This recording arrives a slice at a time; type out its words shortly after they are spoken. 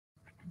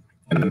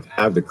and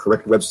have the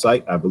correct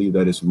website. I believe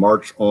that is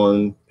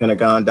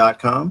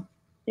marchonpentagon.com.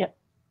 Yep,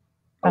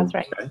 that's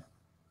okay. right.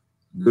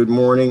 Good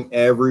morning,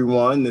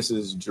 everyone. This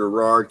is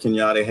Gerard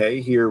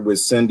Kenyatta here with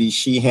Cindy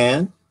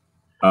Sheehan,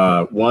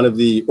 one of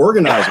the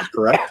organizers,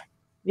 correct?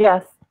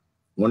 Yes.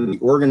 One of the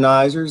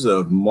organizers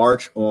of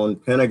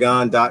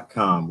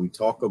marchonpentagon.com. We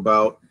talk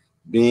about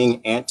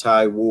being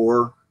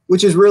anti-war,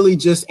 which is really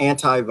just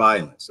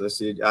anti-violence.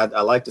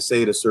 I like to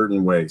say it a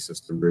certain way,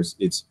 Sister Riz.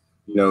 It's,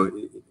 you know,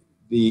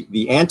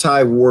 the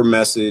anti-war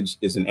message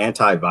is an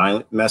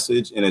anti-violent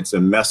message, and it's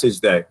a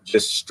message that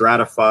just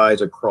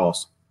stratifies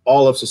across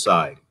all of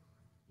society.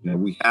 You know,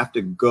 we have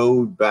to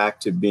go back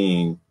to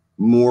being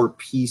more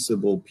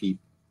peaceable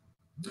people.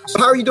 So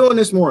how are you doing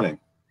this morning?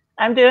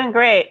 I'm doing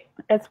great.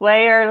 It's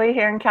way early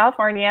here in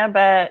California,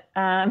 but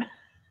I'm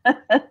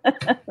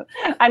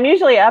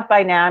usually up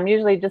by now. I'm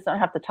usually just don't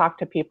have to talk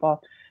to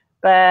people,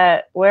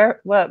 but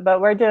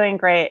we're doing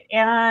great.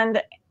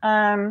 And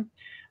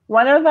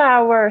one of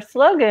our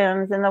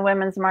slogans in the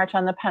Women's March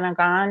on the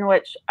Pentagon,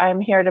 which I'm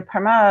here to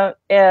promote,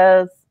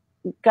 is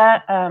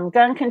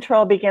gun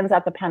control begins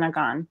at the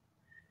Pentagon.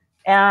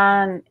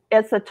 And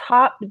it's a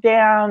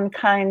top-down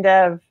kind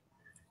of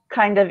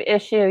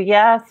issue.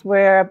 Yes,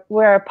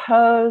 we're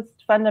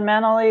opposed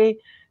fundamentally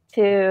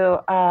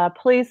to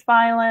police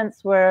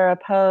violence. We're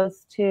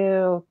opposed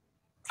to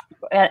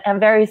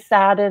and very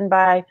saddened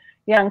by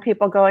young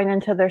people going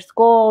into their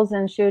schools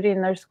and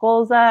shooting their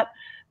schools up.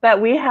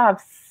 But we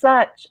have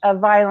such a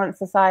violent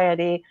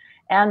society,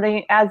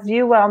 and as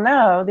you well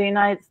know, the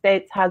United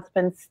States has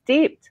been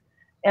steeped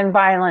in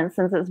violence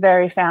since its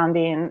very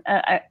founding.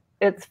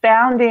 Its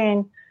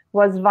founding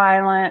was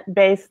violent,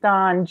 based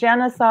on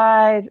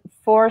genocide,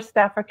 forced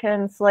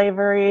African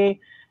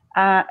slavery,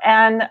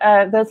 and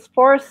this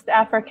forced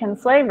African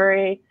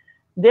slavery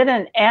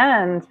didn't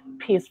end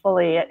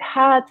peacefully.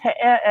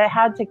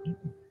 The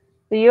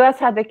U.S.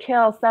 had to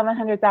kill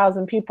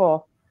 700,000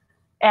 people.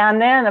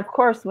 And then, of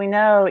course, we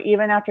know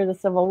even after the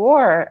Civil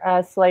War,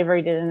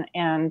 slavery didn't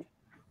end,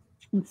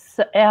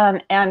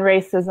 and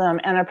racism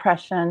and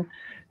oppression.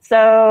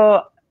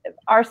 So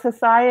our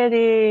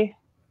society,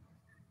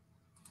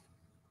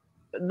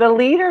 the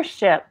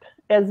leadership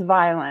is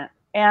violent.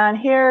 And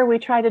here we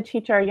try to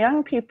teach our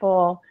young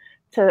people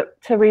to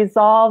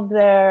resolve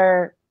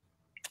their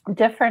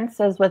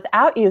differences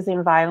without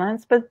using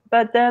violence, but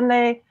then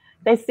they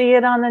see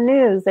it on the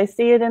news, they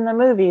see it in the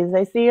movies,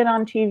 they see it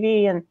on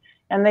TV, and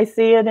they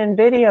see it in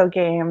video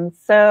games.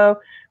 So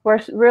we're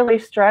really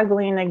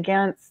struggling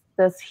against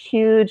this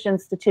huge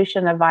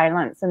institution of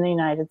violence in the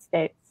United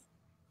States.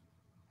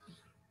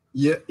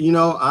 Yeah, you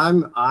know,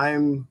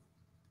 I'm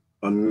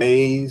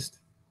amazed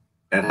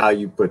at how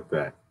you put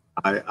that.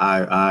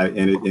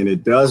 And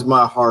it does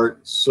my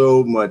heart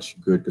so much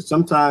good, because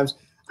sometimes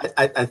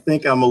I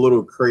think I'm a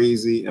little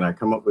crazy and I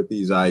come up with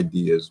these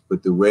ideas,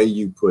 but the way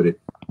you put it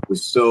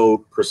was so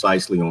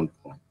precisely on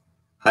point.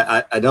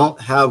 I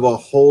don't have a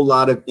whole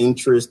lot of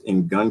interest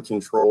in gun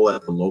control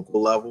at the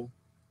local level.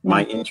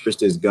 My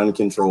interest is gun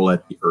control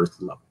at the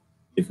earth level.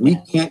 If we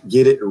can't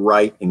get it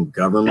right in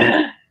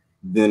government,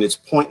 then it's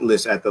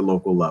pointless at the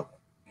local level.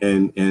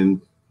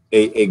 And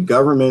a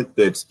government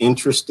that's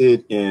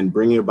interested in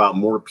bringing about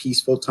more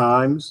peaceful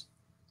times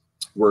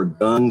where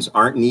guns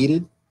aren't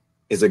needed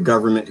is a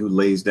government who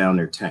lays down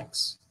their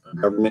tanks, a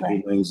government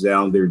who lays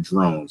down their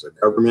drones, a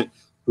government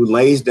who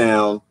lays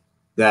down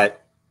that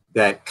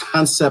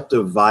concept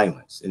of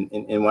violence. And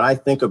when I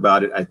think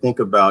about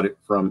it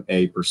from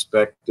a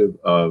perspective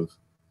of,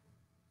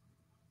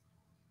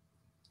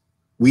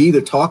 we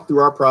either talk through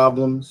our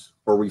problems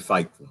or we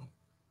fight them.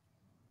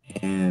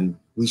 And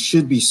we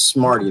should be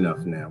smart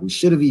enough now. We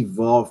should have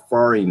evolved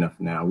far enough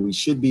now. We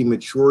should be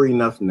mature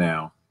enough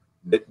now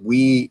that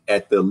we,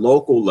 at the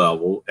local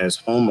level, as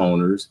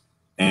homeowners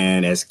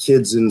and as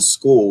kids in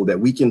school, that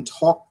we can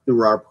talk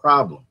through our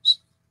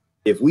problems.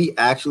 If we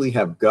actually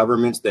have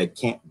governments that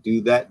can't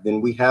do that, then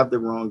we have the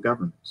wrong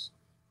governments.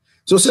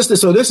 So, sister,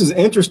 so this is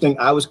interesting.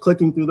 I was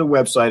clicking through the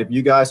website. If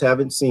you guys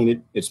haven't seen it,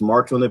 it's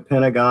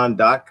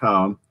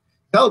marchonthepentagon.com.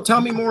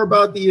 Tell me more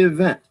about the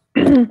event.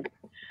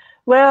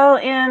 Well,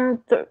 in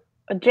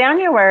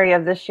January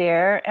of this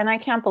year, and I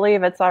can't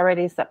believe it's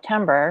already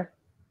September,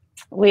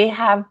 we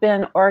have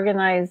been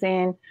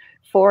organizing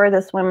for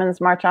this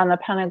Women's March on the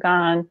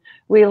Pentagon.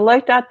 We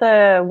looked at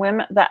the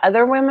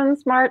other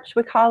Women's March,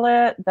 we call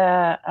it,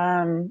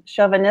 the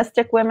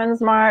chauvinistic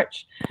Women's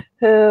March,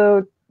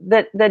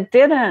 that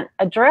didn't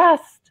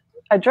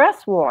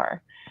address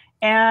war.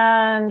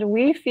 And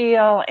we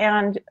feel,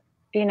 and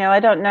you know, I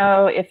don't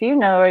know if you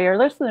know or your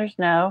listeners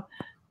know,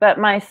 but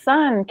my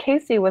son,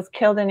 Casey, was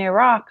killed in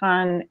Iraq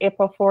on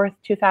April 4th,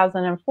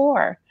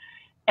 2004.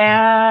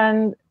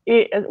 And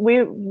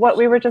what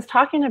we were just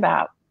talking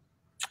about,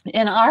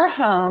 in our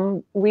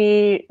home,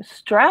 we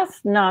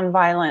stress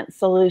nonviolent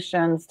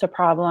solutions to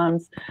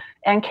problems.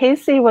 And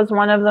Casey was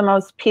one of the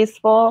most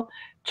peaceful,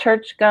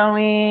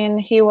 church-going.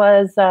 He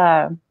was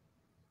an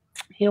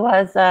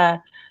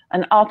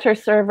altar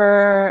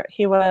server.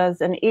 He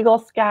was an Eagle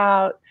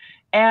Scout.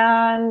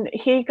 And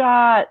he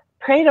got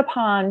preyed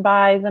upon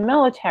by the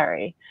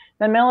military.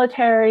 The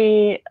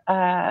military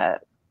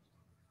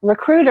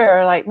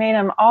recruiter like made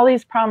him all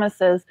these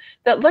promises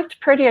that looked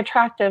pretty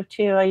attractive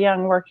to a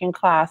young working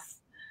class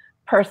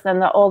person,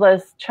 the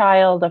oldest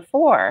child of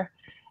 4.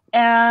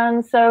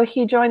 And so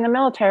he joined the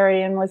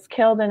military and was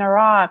killed in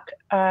Iraq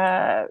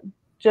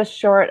just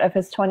short of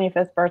his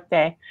 25th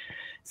birthday.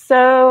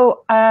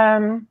 So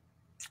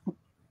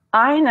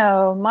I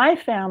know my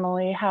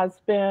family has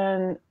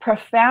been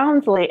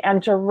profoundly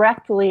and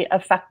directly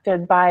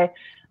affected by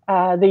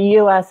the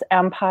U.S.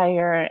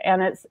 empire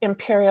and its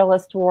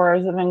imperialist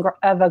wars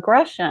of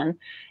aggression.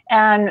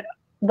 And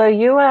the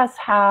U.S.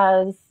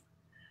 has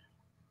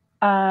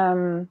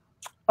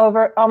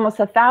over almost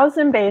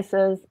 1,000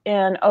 bases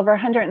in over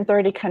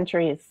 130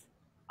 countries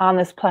on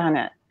this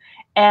planet.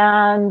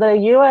 And the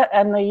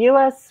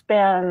U.S.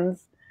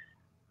 spends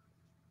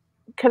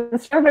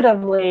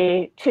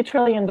conservatively $2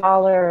 trillion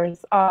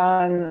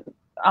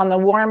on the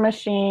war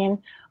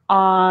machine,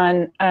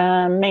 on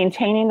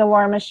maintaining the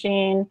war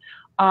machine,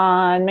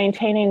 on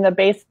maintaining the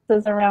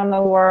bases around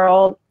the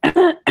world.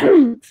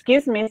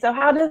 Excuse me. So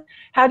how do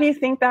you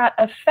think that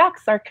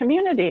affects our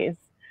communities?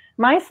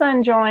 My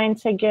son joined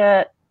to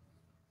get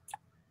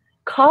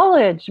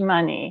college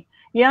money.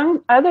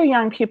 Other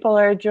young people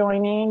are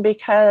joining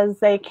because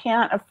they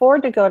can't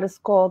afford to go to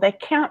school. They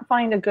can't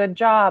find a good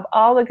job.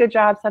 All the good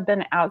jobs have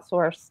been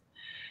outsourced.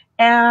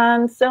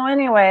 And so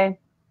anyway,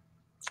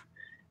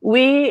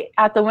 we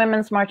at the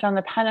Women's March on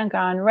the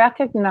Pentagon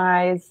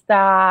recognize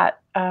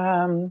that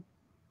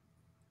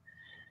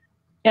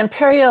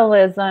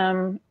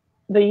imperialism,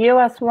 the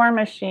U.S. war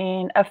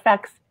machine,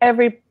 affects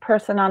every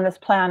person on this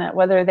planet,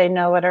 whether they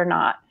know it or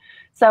not.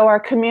 So our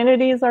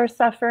communities are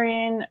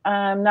suffering.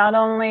 Not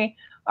only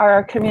are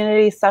our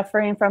communities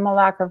suffering from a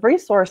lack of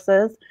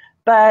resources,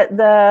 but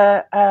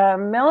the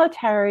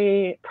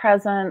military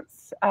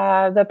presence,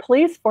 the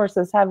police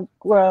forces have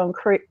grown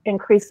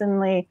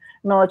increasingly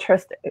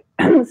militaristic,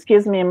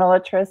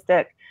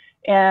 militaristic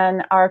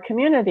in our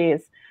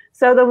communities.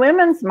 So the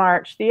Women's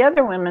March, the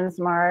other Women's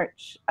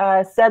March,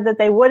 said that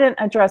they wouldn't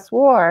address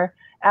war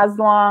as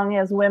long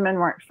as women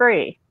weren't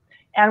free.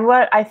 And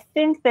what I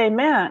think they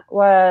meant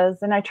was,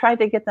 and I tried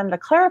to get them to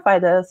clarify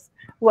this,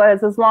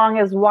 was as long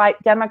as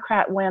white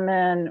Democrat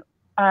women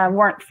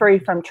weren't free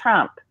from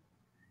Trump.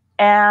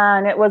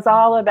 And it was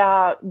all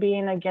about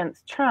being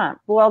against Trump.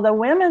 Well, the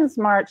Women's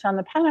March on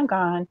the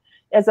Pentagon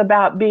is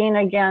about being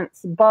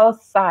against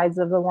both sides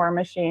of the war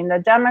machine, the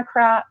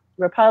Democrat,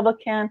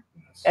 Republican,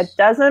 it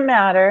doesn't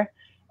matter.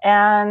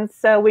 And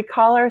so we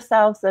call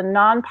ourselves a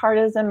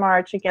nonpartisan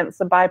march against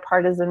the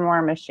bipartisan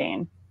war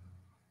machine.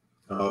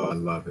 Oh, I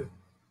love it.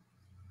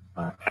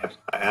 I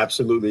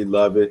absolutely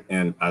love it,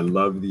 and I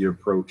love the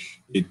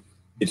approach.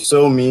 It's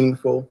so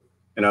meaningful,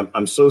 and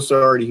I'm so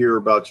sorry to hear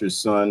about your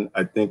son.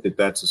 I think that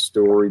that's a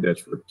story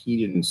that's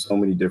repeated in so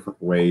many different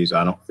ways.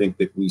 I don't think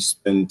that we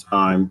spend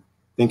time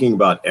thinking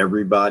about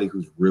everybody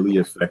who's really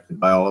affected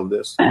by all of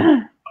this.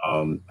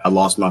 I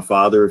lost my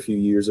father a few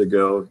years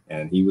ago,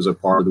 and he was a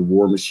part of the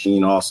war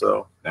machine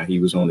also. Now, he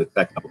was on the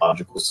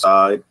technological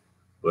side,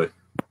 but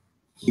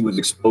he was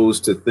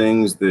exposed to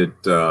things that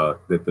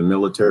that the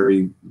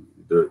military,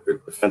 the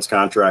defense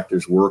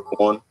contractors work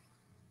on,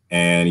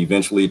 and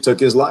eventually it took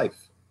his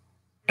life.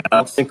 And I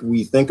don't think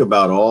we think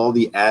about all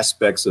the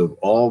aspects of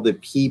all the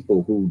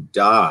people who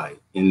die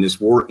in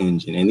this war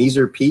engine. And these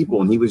are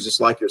people, and he was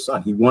just like your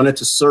son. He wanted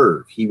to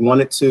serve. He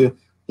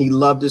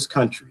loved his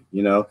country,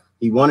 you know.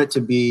 He wanted to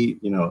be,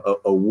 you know,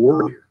 a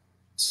warrior.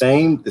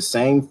 The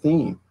same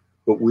theme.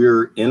 But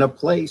we're in a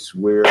place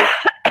where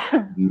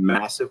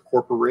massive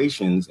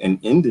corporations and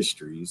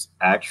industries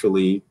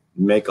actually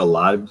make a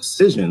lot of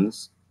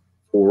decisions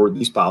for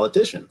these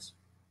politicians.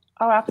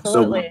 Oh,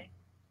 absolutely. So,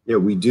 yeah,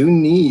 we do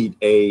need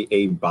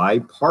a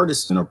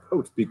bipartisan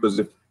approach, because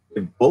if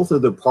both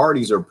of the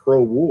parties are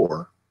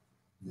pro-war,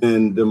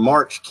 then the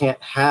march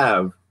can't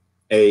have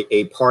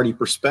a party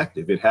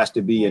perspective. It has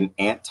to be an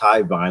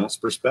anti-violence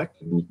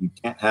perspective. You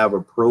can't have a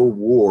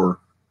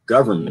pro-war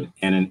government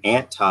and an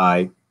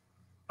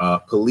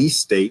anti-police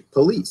state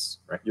police.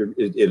 Right?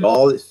 It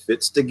all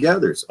fits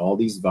together. It's all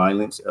these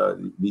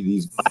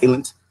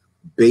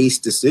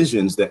violent-based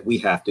decisions that we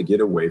have to get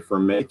away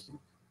from making.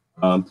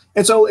 And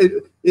so,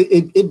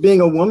 it being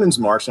a women's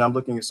march, and I'm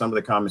looking at some of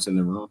the comments in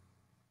the room.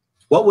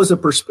 What was the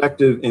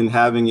perspective in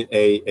having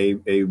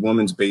a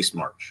women's-based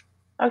march?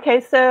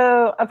 Okay,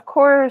 so of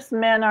course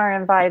men are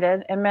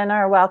invited and men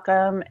are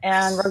welcome,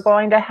 and we're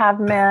going to have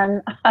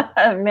men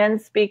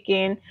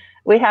speaking.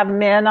 We have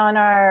men on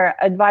our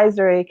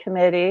advisory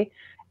committee,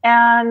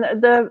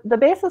 and the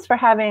basis for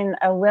having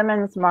a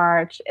women's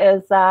march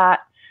is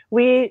that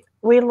we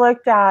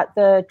looked at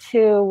the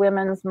 2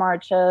 women's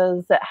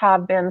marches that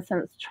have been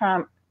since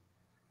Trump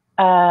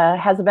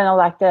has been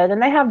elected,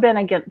 and they have been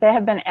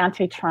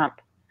anti-Trump.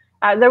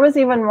 There was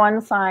even one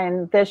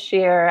sign this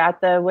year at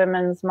the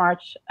Women's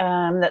March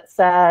that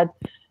said,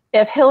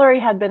 if Hillary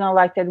had been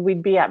elected,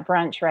 we'd be at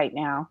brunch right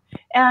now.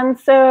 And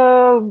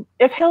so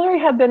if Hillary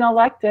had been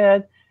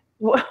elected,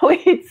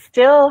 we'd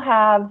still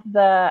have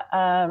the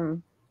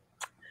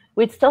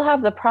we'd still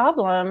have the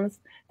problems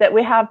that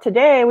we have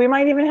today. We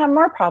might even have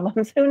more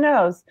problems, who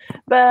knows?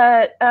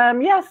 But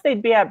yes,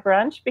 they'd be at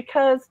brunch,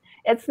 because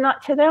it's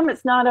not, to them,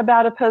 it's not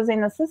about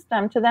opposing the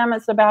system. To them,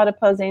 it's about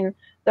opposing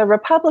the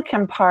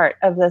Republican part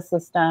of the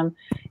system.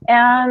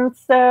 And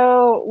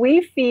so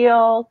we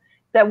feel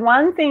that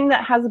one thing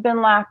that has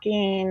been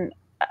lacking,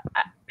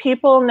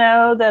 people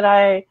know that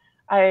I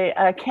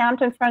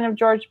camped in front of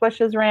George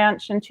Bush's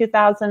ranch in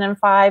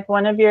 2005.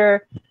 One of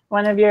your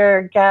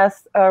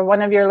guests, or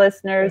one of your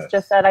listeners,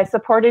 just said, I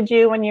supported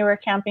you when you were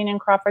camping in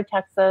Crawford,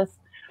 Texas.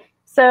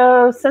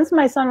 So since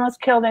my son was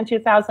killed in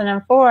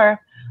 2004,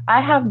 I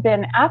have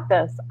been at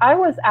this. I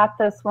was at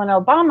this when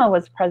Obama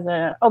was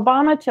president.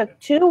 Obama took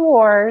 2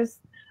 wars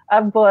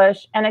of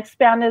Bush and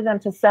expanded them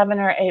to 7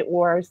 or 8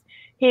 wars.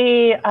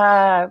 He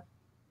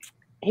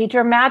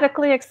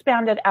dramatically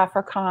expanded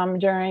AFRICOM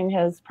during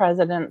his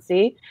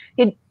presidency.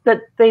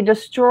 They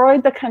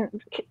destroyed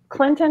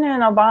Clinton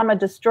and Obama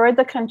destroyed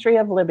the country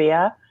of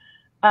Libya,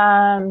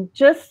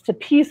 just to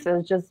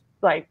pieces, just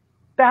like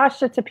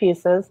bashed it to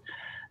pieces,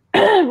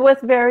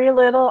 with very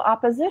little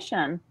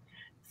opposition.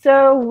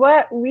 So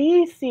what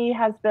we see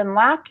has been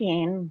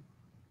lacking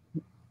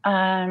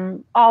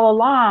all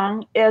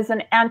along is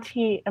an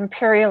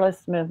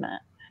anti-imperialist movement.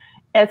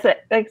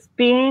 It's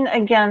being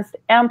against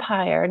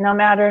empire, no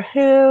matter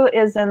who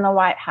is in the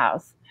White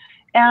House.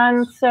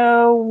 And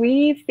so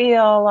we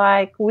feel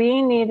like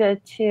we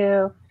needed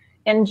to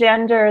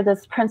engender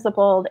this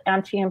principled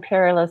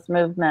anti-imperialist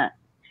movement.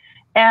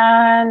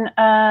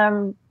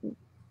 And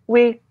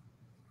we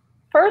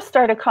first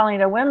started calling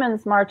it a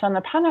Women's March on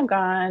the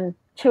Pentagon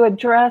to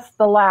address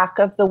the lack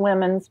of the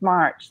Women's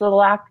March, the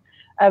lack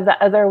of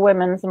the other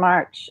Women's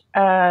March,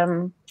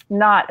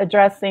 not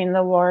addressing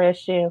the war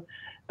issue.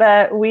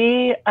 But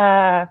we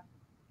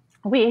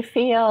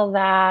feel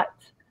that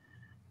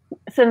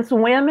since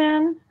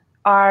women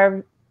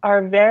are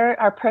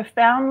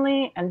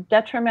profoundly and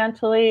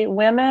detrimentally,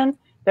 women,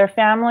 their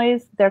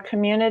families, their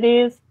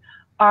communities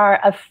are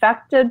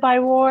affected by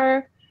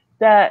war,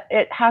 that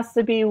it has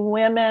to be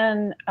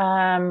women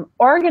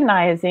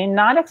organizing,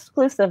 not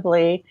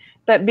exclusively,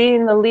 but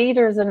being the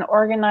leaders and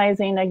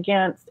organizing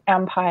against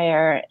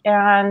empire.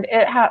 And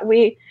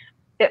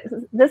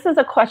this is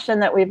a question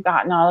that we've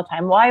gotten all the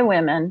time. Why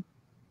women?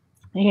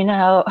 You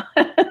know,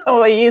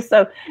 well, you're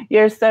so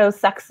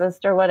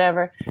sexist or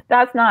whatever.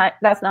 That's not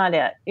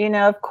it. You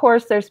know, of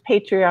course there's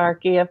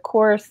patriarchy. Of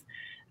course,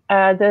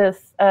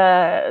 this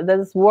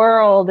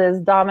world is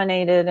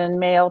dominated in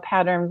male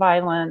pattern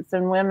violence,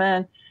 and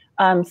women,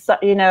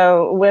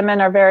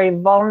 women are very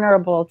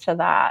vulnerable to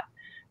that.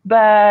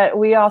 But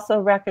we also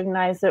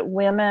recognize that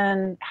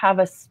women have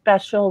a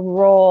special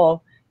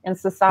role in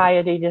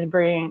society to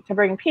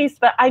bring peace.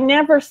 But I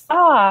never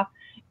saw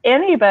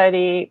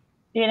anybody,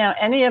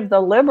 any of the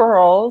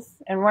liberals,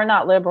 and we're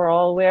not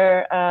liberal.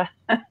 We're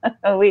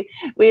we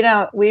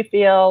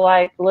feel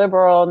like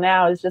liberal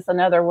now is just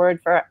another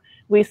word for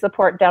we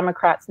support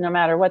Democrats no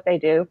matter what they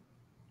do.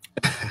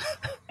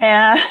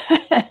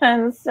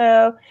 And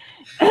so,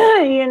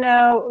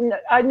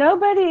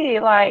 nobody,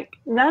 like,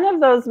 none of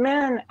those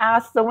men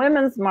asked the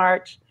Women's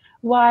March,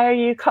 why are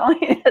you calling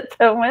it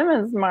the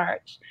Women's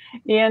March?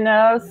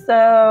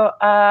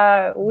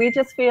 So we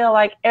just feel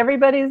like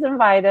everybody's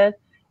invited,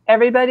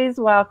 everybody's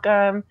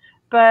welcome,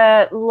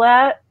 but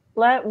let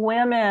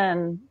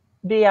women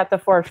be at the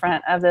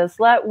forefront of this.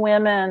 Let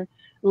women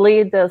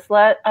lead this.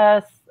 Let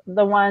us,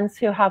 the ones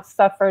who have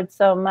suffered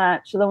so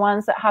much, the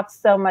ones that have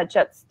so much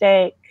at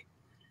stake,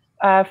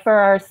 for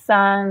our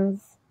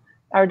sons,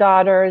 our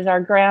daughters, our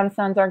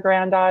grandsons, our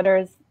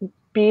granddaughters,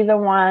 be the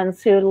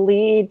ones who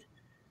lead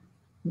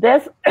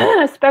this,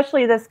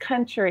 especially this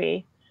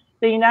country.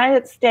 The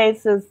United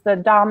States is the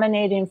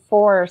dominating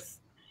force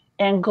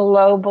in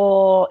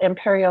global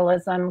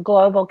imperialism,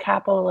 global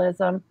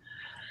capitalism.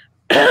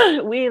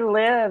 We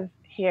live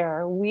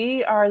here.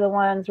 We are the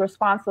ones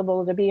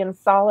responsible to be in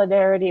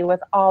solidarity with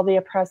all the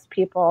oppressed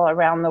people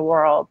around the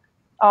world,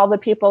 all the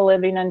people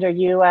living under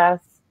U.S.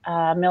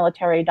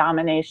 Military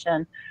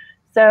domination.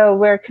 So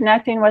we're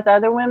connecting with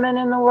other women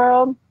in the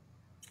world,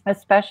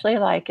 especially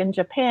like in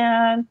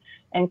Japan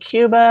and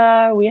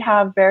Cuba. We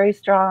have very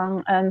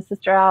strong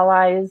sister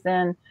allies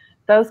in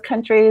those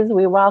countries.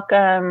 We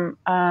welcome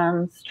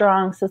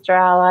strong sister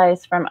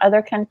allies from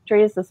other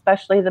countries,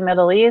 especially the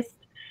Middle East.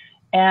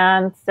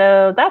 And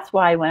so that's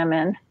why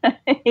women,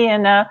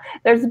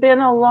 there's been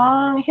a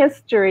long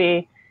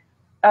history,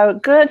 a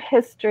good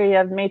history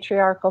of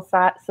matriarchal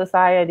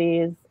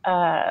societies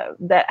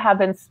that have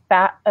been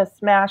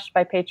smashed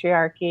by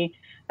patriarchy,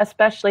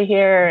 especially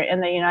here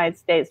in the United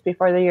States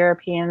before the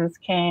Europeans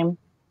came.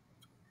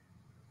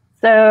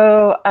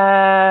 So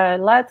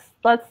let's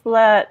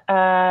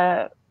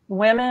let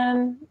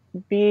women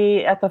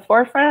be at the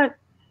forefront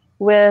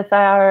with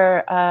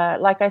our,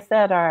 like I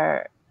said,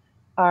 our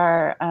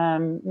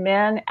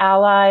men,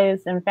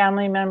 allies, and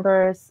family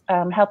members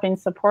helping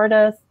support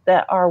us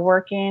that are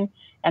working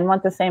and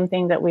want the same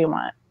thing that we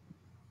want.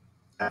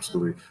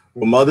 Absolutely.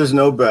 Well, mothers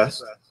know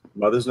best.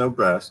 mothers know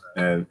best.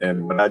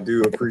 And what I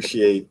do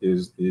appreciate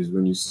is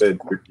when you said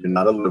you're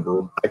not a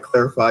liberal. I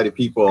clarify to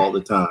people all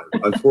the time.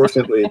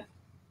 Unfortunately,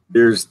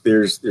 there's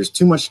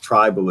too much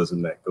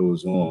tribalism that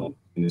goes on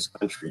in this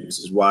country. This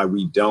is why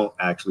we don't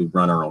actually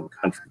run our own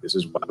country. This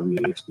is why we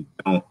actually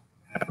don't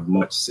have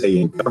much say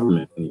in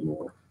government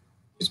anymore.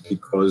 It's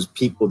because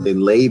people, they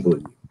label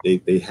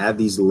you. They have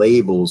these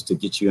labels to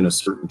get you in a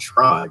certain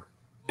tribe.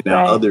 And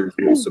now others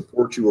will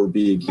support you or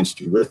be against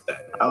you with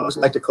that. I always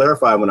like to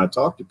clarify when I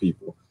talk to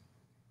people,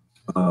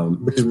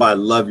 which is why I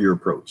love your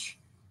approach.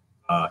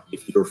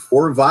 If you're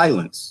for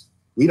violence,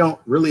 we don't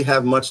really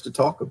have much to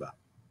talk about.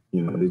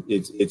 You know,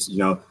 it's you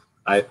know,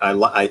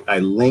 I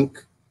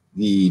link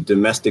the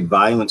domestic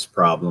violence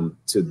problem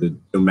to the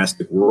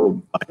domestic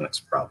world violence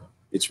problem.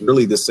 It's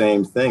really the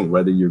same thing,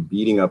 whether you're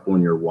beating up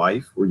on your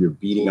wife or you're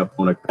beating up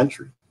on a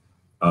country.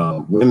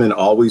 Women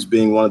always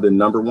being one of the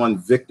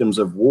 #1 victims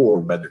of war,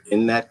 whether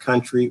in that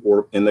country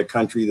or in the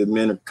country the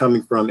men are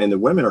coming from and the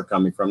women are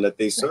coming from that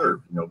they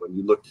serve. You know, when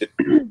you look at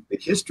the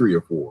history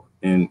of war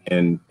and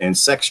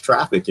sex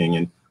trafficking,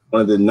 and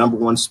one of the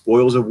 #1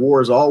 spoils of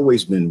war has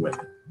always been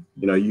women.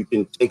 You know, you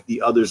can take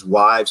the other's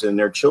wives and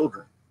their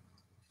children.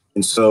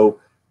 And so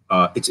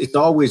it's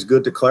always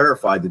good to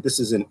clarify that this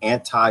is an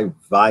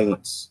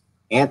anti-violence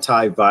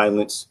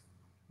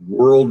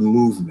world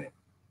movement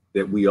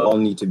that we all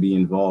need to be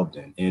involved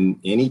in. And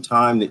any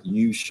time that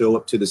you show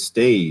up to the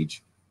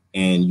stage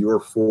and you're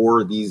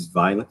for these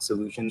violent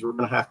solutions, we're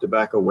going to have to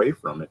back away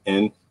from it.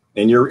 And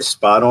you're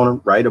spot on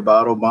right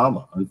about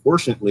Obama,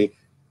 unfortunately,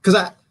 because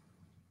I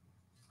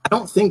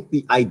don't think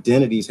the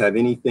identities have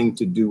anything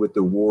to do with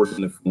the wars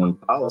and the foreign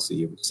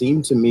policy. It would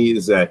seem to me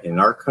is that in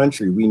our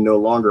country, we no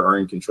longer are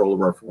in control of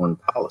our foreign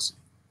policy.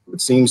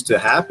 What seems to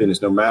happen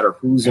is no matter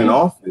who's in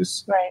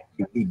office,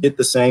 you get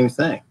the same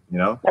thing, you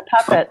know? The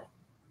puppet.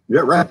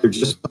 Yeah, right. They're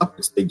just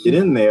puppets. They get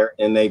in there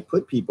and they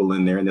put people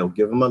in there and they'll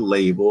give them a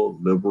label,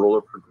 liberal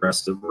or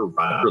progressive or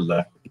right or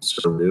left,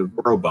 conservative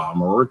or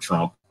Obama or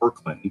Trump or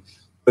Clinton.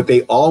 But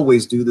they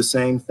always do the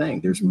same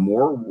thing. There's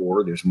more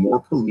war, there's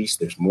more police,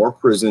 there's more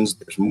prisons,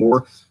 there's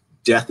more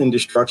death and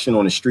destruction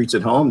on the streets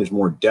at home. There's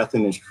more death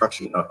and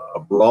destruction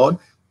abroad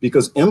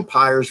because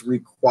empires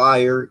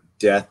require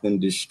death and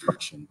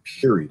destruction,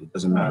 period. It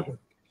doesn't matter what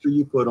picture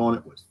you put on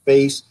it, what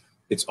face,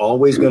 it's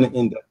always going to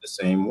end up the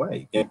same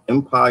way. And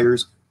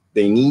empires,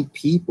 they need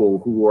people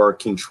who are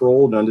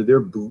controlled under their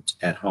boot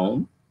at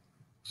home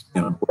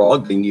and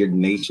abroad. They need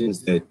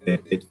nations that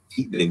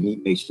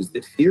need nations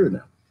that fear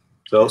them.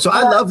 So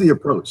I love the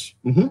approach.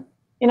 Mm-hmm.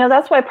 You know,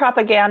 that's why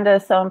propaganda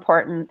is so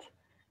important,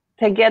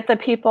 to get the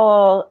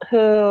people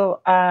who,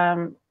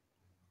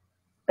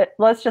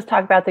 let's just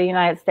talk about the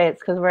United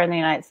States because we're in the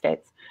United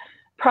States.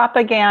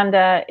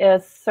 Propaganda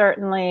is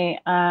certainly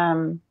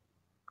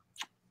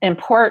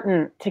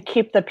important to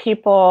keep the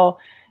people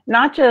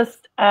not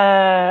just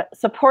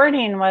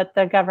supporting what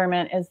the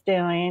government is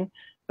doing,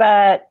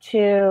 but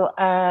to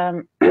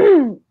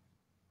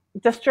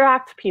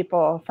distract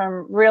people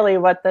from really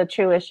what the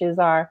true issues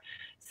are.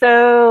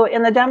 So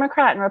in the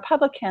Democrat and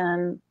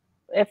Republican,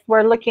 if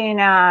we're looking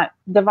at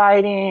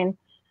dividing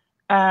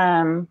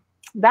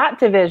that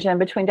division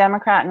between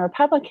Democrat and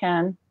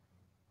Republican,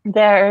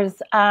 there's,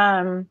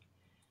 you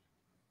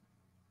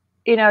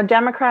know,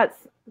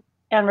 Democrats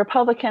and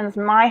Republicans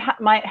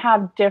might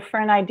have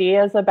different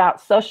ideas about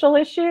social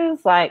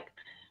issues like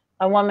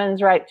a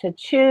woman's right to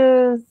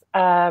choose,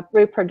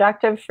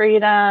 reproductive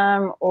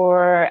freedom,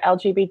 or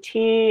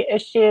LGBT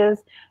issues.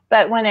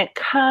 But when it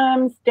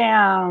comes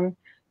down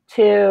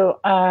to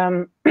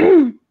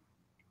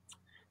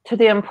to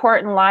the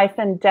important life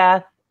and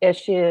death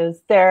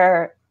issues,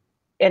 they're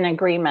in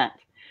agreement.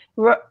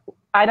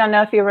 I don't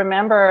know if you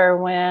remember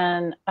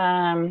when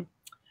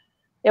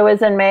it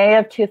was in May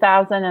of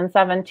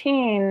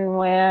 2017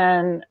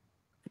 when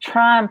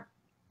Trump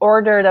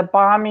ordered a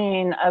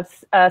bombing of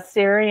a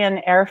Syrian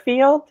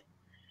airfield.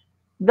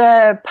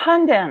 The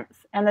pundits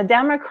and the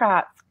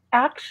Democrats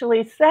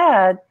actually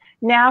said,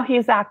 now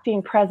he's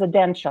acting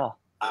presidential.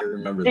 I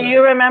remember that. Do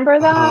you remember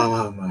that?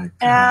 Oh my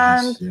gosh.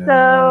 And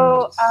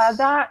so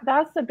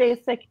that's the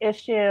basic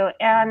issue.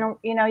 And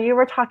you know, you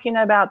were talking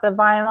about the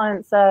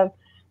violence of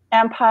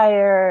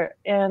empire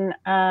in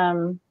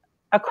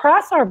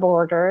across our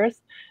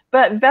borders,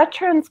 but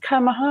veterans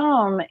come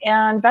home,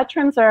 and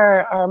veterans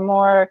are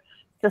more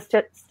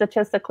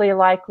statistically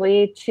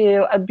likely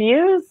to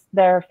abuse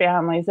their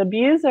families,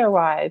 abuse their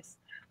wives.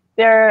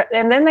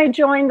 And then they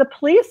join the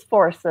police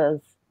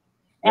forces.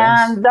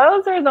 Yes. And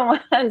those are the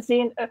ones,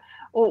 you know,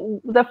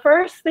 the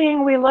first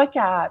thing we look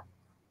at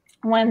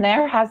when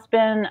there has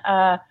been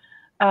a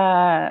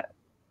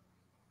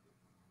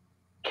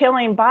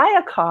killing by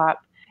a cop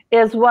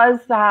is, was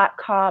that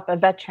cop a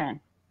veteran?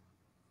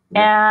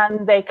 Yeah.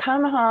 And they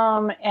come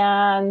home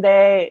and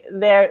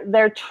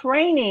their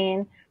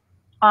training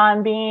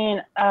on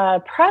being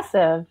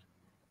oppressive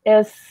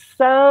is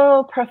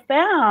so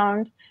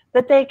profound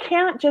that they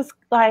can't just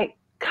like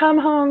come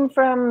home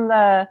from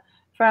the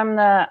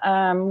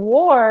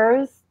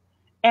wars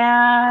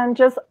and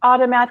just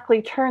automatically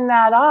turn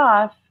that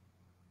off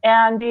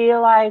and be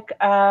like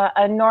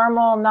a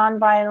normal,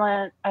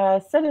 nonviolent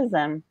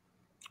citizen.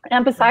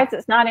 And besides,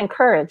 it's not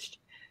encouraged.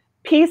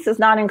 Peace is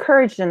not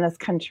encouraged in this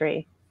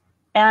country.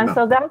 And No.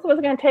 so that's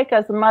what's going to take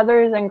us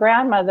mothers and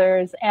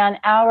grandmothers and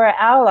our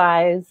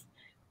allies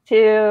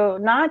to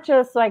not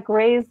just like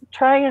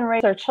try and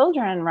raise our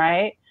children,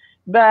 right?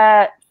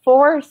 But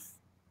force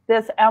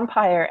this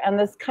empire and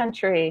this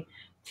country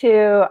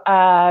to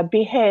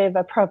behave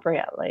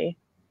appropriately.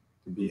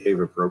 Behave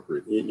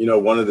appropriately. You know,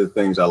 one of the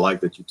things I like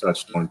that you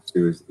touched on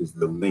too is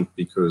the link,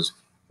 because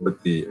with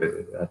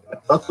I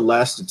thought the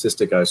last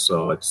statistic I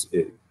saw,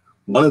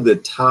 one of the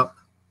top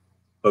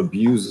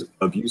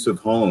abusive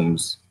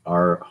homes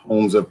are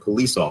homes of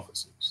police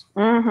officers.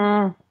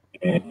 Mm-hmm.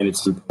 And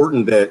it's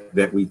important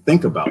that we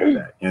think about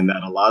that, and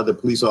that a lot of the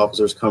police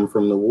officers come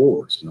from the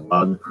wars, and a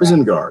lot of the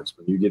prison guards,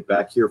 when you get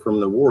back here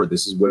from the war,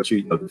 this is what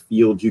the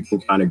field you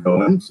can kind of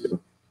go into.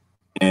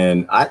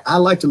 And I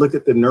like to look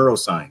at the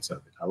neuroscience of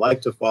it. I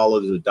like to follow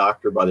the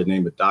doctor by the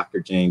name of Dr.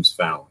 James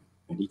Fallon,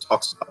 and he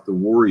talks about the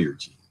warrior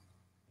gene.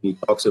 He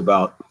talks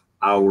about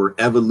our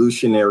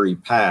evolutionary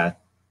path,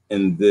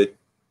 and that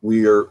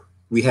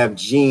we have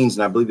genes,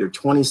 and I believe there are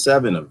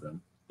 27 of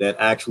them, that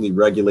actually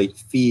regulate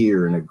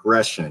fear and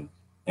aggression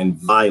and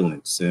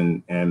violence.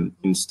 And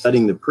in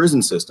studying the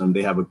prison system,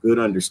 they have a good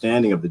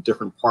understanding of the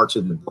different parts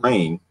of the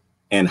brain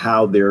and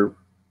how they're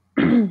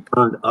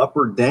turned up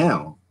or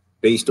down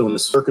based on the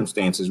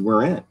circumstances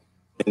we're in.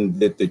 And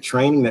that the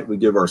training that we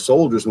give our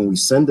soldiers when we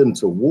send them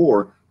to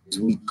war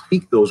is we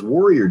tweak those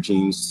warrior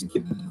genes to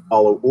get them to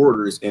follow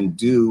orders and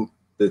do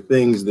the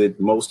things that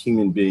most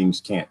human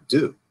beings can't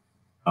do.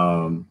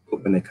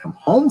 But when they come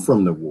home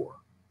from the war,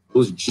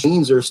 those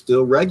genes are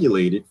still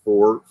regulated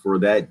for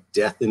that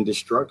death and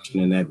destruction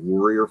in that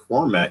warrior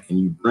format. And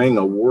you bring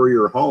a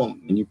warrior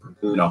home, and you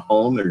put them in a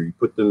home, or you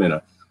put them in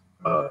a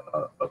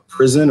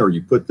prison, or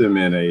you put them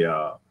in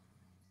a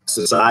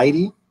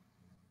society,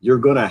 you're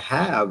going to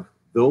have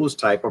those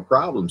type of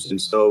problems.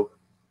 And so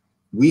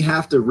we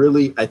have to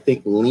really, I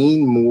think,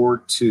 lean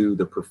more to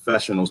the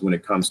professionals when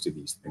it comes to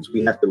these things.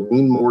 We have to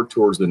lean more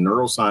towards the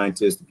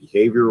neuroscientists, the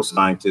behavioral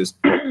scientists,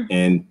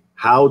 and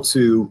how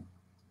to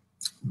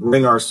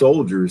bring our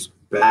soldiers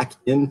back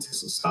into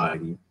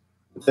society.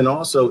 But then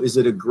also, is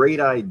it a great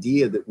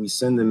idea that we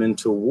send them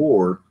into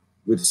war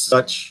with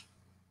such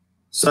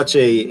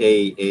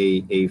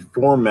a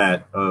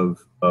format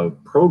of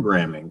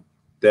programming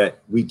that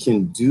we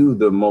can do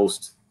the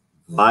most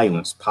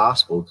violence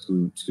possible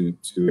to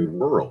the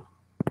world?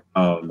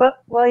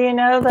 Well, you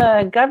know,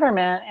 the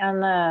government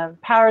and the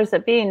powers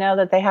that be know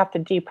that they have to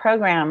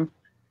deprogram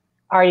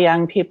our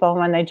young people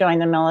when they join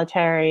the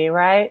military,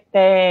 right?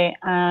 They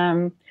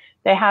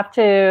have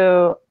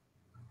to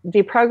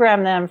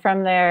deprogram them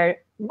from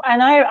their,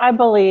 and I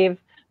believe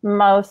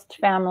most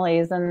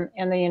families in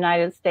the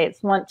United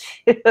States want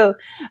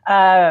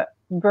to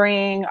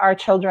bring our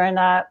children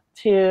up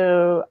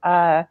to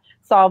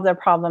solve their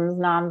problems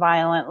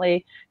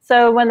nonviolently.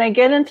 So when they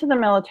get into the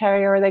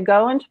military or they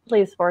go into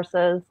police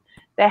forces,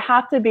 they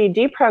have to be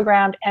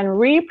deprogrammed and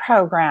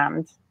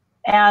reprogrammed.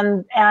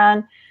 And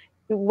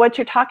what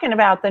you're talking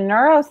about, the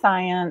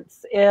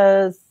neuroscience,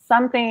 is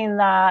something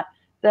that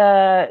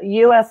the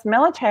U.S.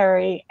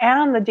 military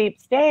and the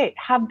deep state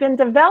have been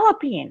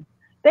developing.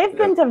 They've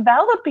been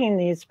developing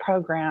these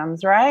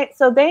programs, right?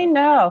 So they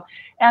know.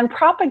 And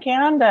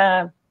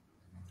propaganda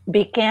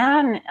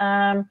began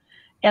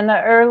in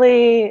the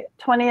early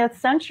 20th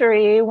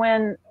century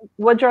when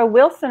Woodrow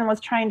Wilson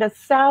was trying to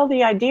sell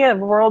the idea of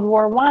World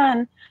War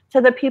I to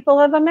the people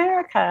of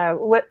America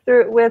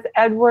with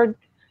Edward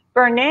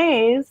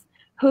Bernays,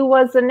 who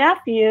was the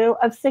nephew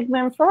of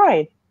Sigmund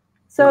Freud.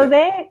 So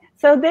they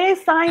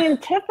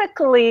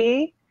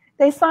scientifically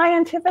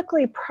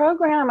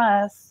program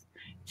us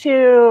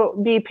to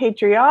be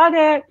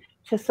patriotic,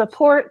 to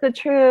support the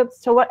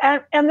troops,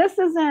 and this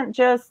isn't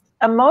just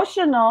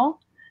emotional.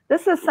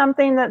 This is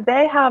something that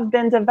they have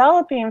been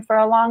developing for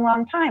a long,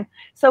 long time.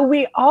 So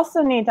we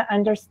also need to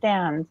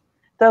understand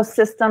those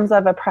systems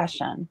of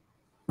oppression,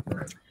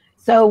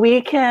 so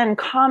we can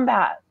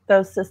combat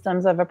those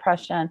systems of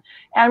oppression.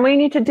 And we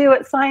need to do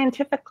it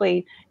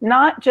scientifically,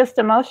 not just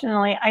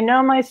emotionally. I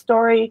know my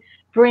story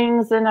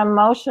brings an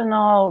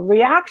emotional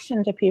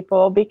reaction to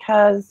people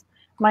because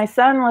my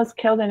son was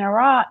killed in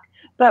Iraq,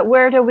 but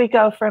where do we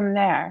go from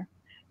there?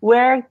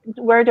 Where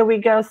do we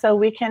go so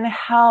we can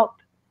help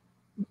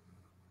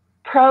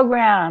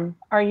program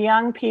our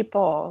young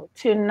people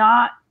to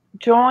not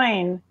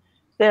join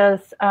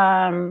this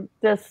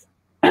this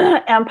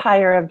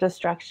empire of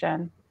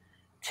destruction,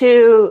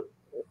 to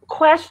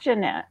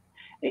question it?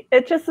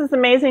 It just is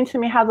amazing to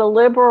me how the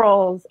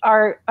liberals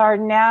are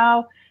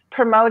now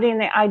promoting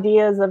the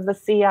ideas of the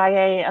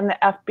CIA and the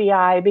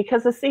FBI,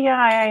 because the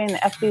CIA and the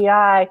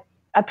FBI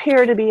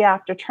appear to be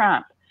after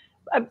Trump.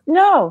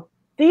 No,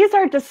 these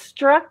are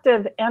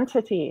destructive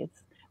entities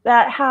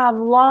that have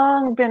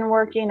long been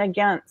working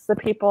against the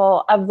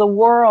people of the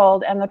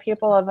world and the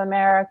people of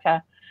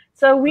America.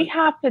 So we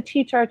have to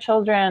teach our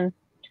children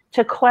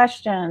to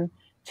question,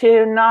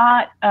 to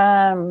not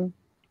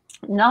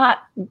not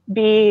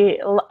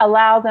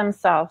allow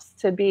themselves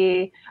to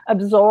be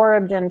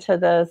absorbed into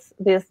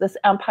this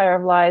empire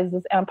of lies,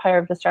 this empire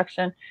of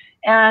destruction.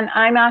 And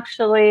I'm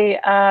actually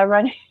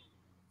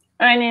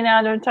running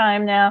out of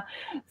time now.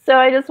 So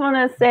I just want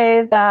to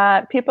say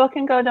that people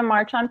can go to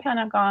March on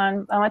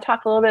Pentagon. I want to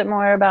talk a little bit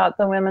more about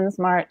the Women's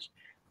March.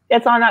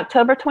 It's on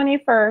October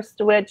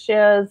 21st, which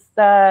is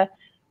the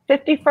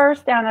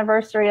 51st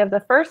anniversary of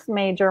the first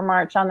major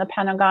march on the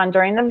Pentagon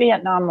during the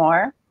Vietnam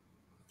War.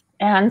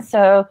 And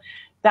so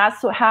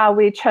that's how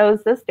we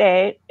chose this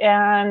date.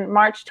 And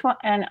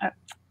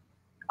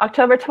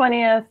October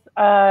 20th,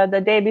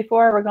 the day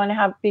before, we're going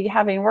to be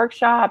having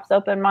workshops,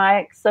 open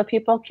mics, so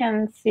people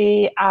can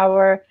see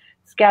our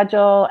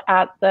schedule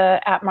at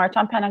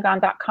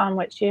marchonpentagon.com,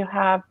 which you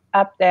have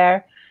up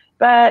there.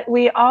 But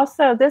we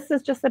also, this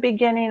is just the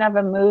beginning of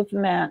a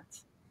movement.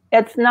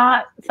 It's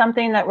not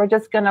something that we're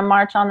just going to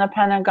march on the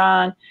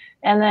Pentagon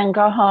and then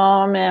go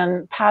home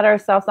and pat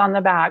ourselves on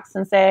the backs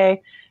and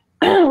say,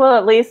 well,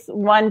 at least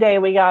one day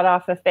we got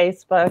off of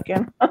Facebook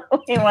and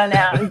we went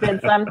out and did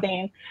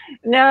something.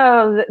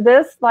 No,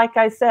 this, like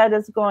I said,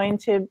 is going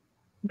to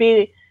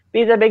be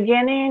the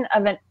beginning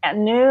of a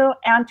new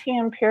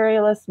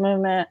anti-imperialist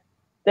movement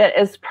that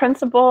is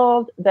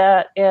principled,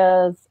 that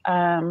is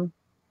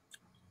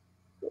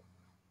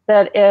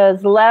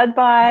led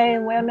by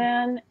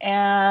women,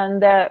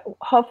 and that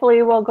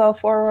hopefully will go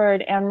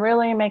forward and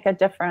really make a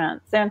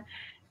difference. And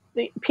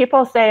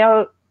people say,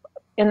 oh,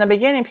 in the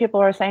beginning, people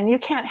were saying, you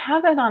can't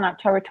have it on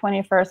October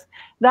 21st.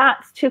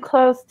 That's too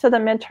close to the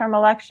midterm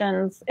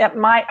elections. It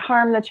might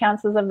harm the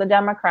chances of the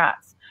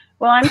Democrats.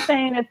 Well, I'm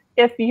saying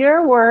if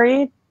you're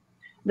worried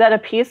that a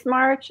peace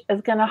march is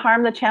going to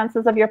harm the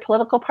chances of your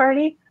political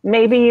party,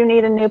 maybe you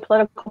need a new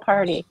political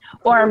party.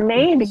 Or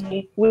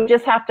maybe we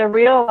just have to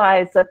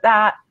realize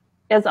that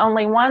is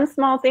only one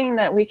small thing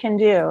that we can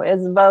do,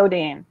 is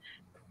voting.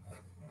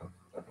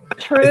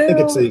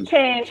 True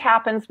change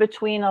happens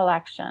between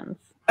elections.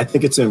 I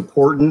think it's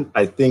important.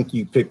 I think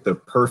you picked the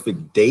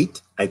perfect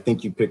date. I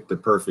think you picked the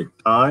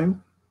perfect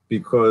time,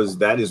 because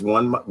that is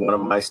one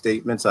of my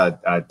statements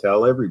I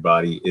tell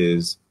everybody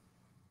is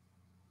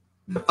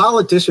the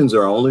politicians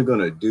are only going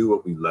to do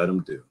what we let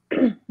them do.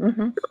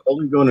 Mm-hmm. They're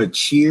only going to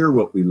cheer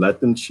what we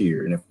let them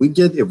cheer. And if we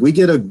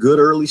get a good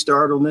early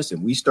start on this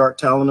and we start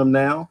telling them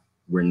now,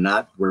 we're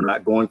not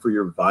going for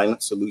your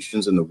violent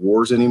solutions in the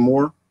wars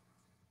anymore,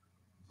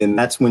 and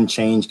that's when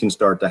change can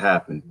start to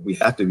happen. We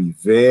have to be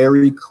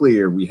very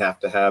clear. We have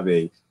to have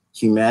a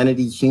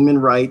human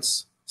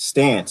rights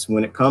stance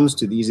when it comes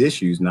to these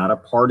issues, not a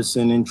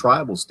partisan and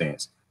tribal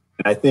stance.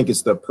 And I think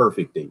it's the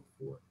perfect date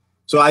for it.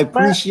 So I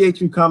appreciate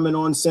you coming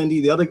on,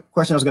 Cindy. The other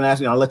question I was going to ask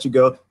you, and I'll let you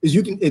go, is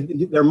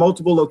there are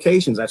multiple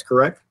locations, that's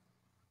correct?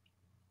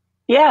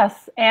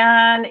 Yes,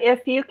 and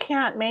if you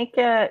can't make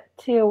it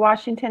to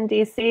Washington,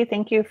 D.C.,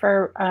 thank you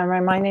for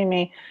reminding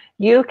me,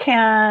 you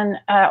can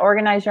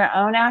organize your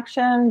own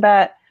action,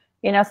 but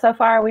so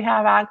far we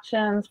have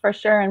actions for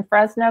sure in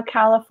Fresno,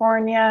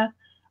 California,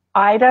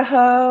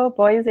 Idaho,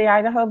 Boise,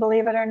 Idaho,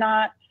 believe it or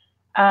not,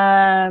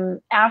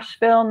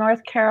 Asheville,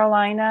 North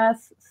Carolina.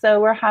 So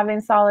we're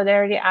having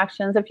solidarity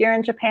actions. If you're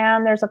in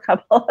Japan, there's a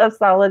couple of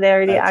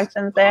solidarity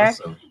actions there.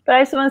 Awesome. But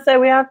I just want to say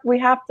we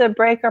have to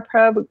break our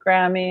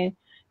programming,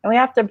 and we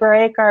have to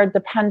break our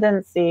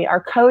dependency,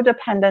 our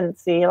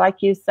codependency,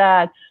 like you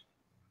said.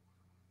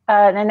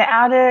 An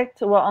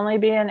addict will only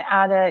be an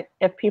addict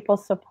if people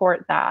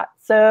support that.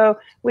 So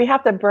we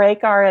have to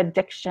break our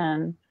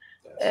addiction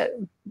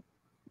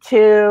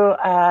to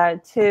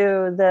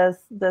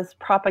this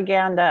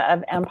propaganda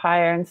of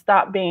empire and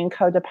stop being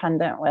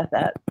codependent with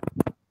it.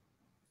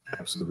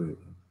 Absolutely.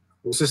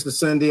 Well, Sister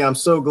Cindy, I'm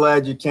so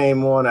glad you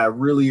came on. I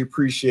really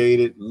appreciate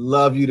it.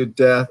 Love you to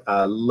death.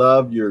 I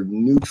love your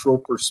neutral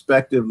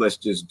perspective. Let's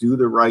just do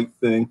the right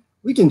thing.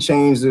 We can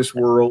change this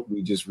world.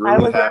 We just really have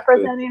to. I was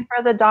representing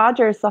for the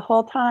Dodgers the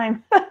whole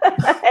time.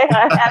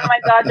 I had my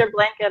Dodger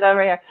blanket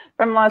over here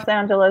from Los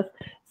Angeles.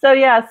 So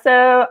yeah,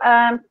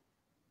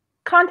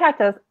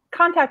 contact us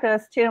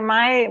too.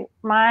 My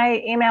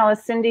email is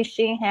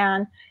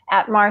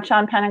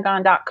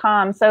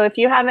cindysheehan@marchonpentagon.com. So if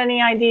you have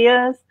any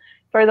ideas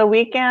for the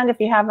weekend, if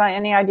you have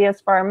any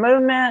ideas for our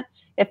movement,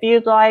 if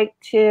you'd like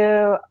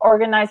to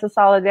organize a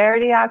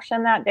solidarity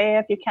action that day,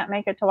 if you can't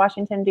make it to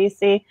Washington,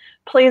 D.C.,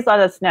 please let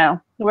us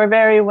know. We're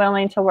very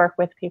willing to work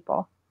with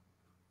people.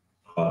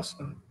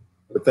 Awesome.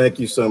 Well, thank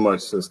you so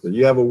much, sister.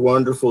 You have a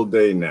wonderful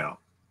day now.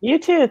 You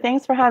too.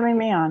 Thanks for having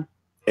me on.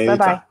 Anytime.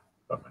 Bye-bye.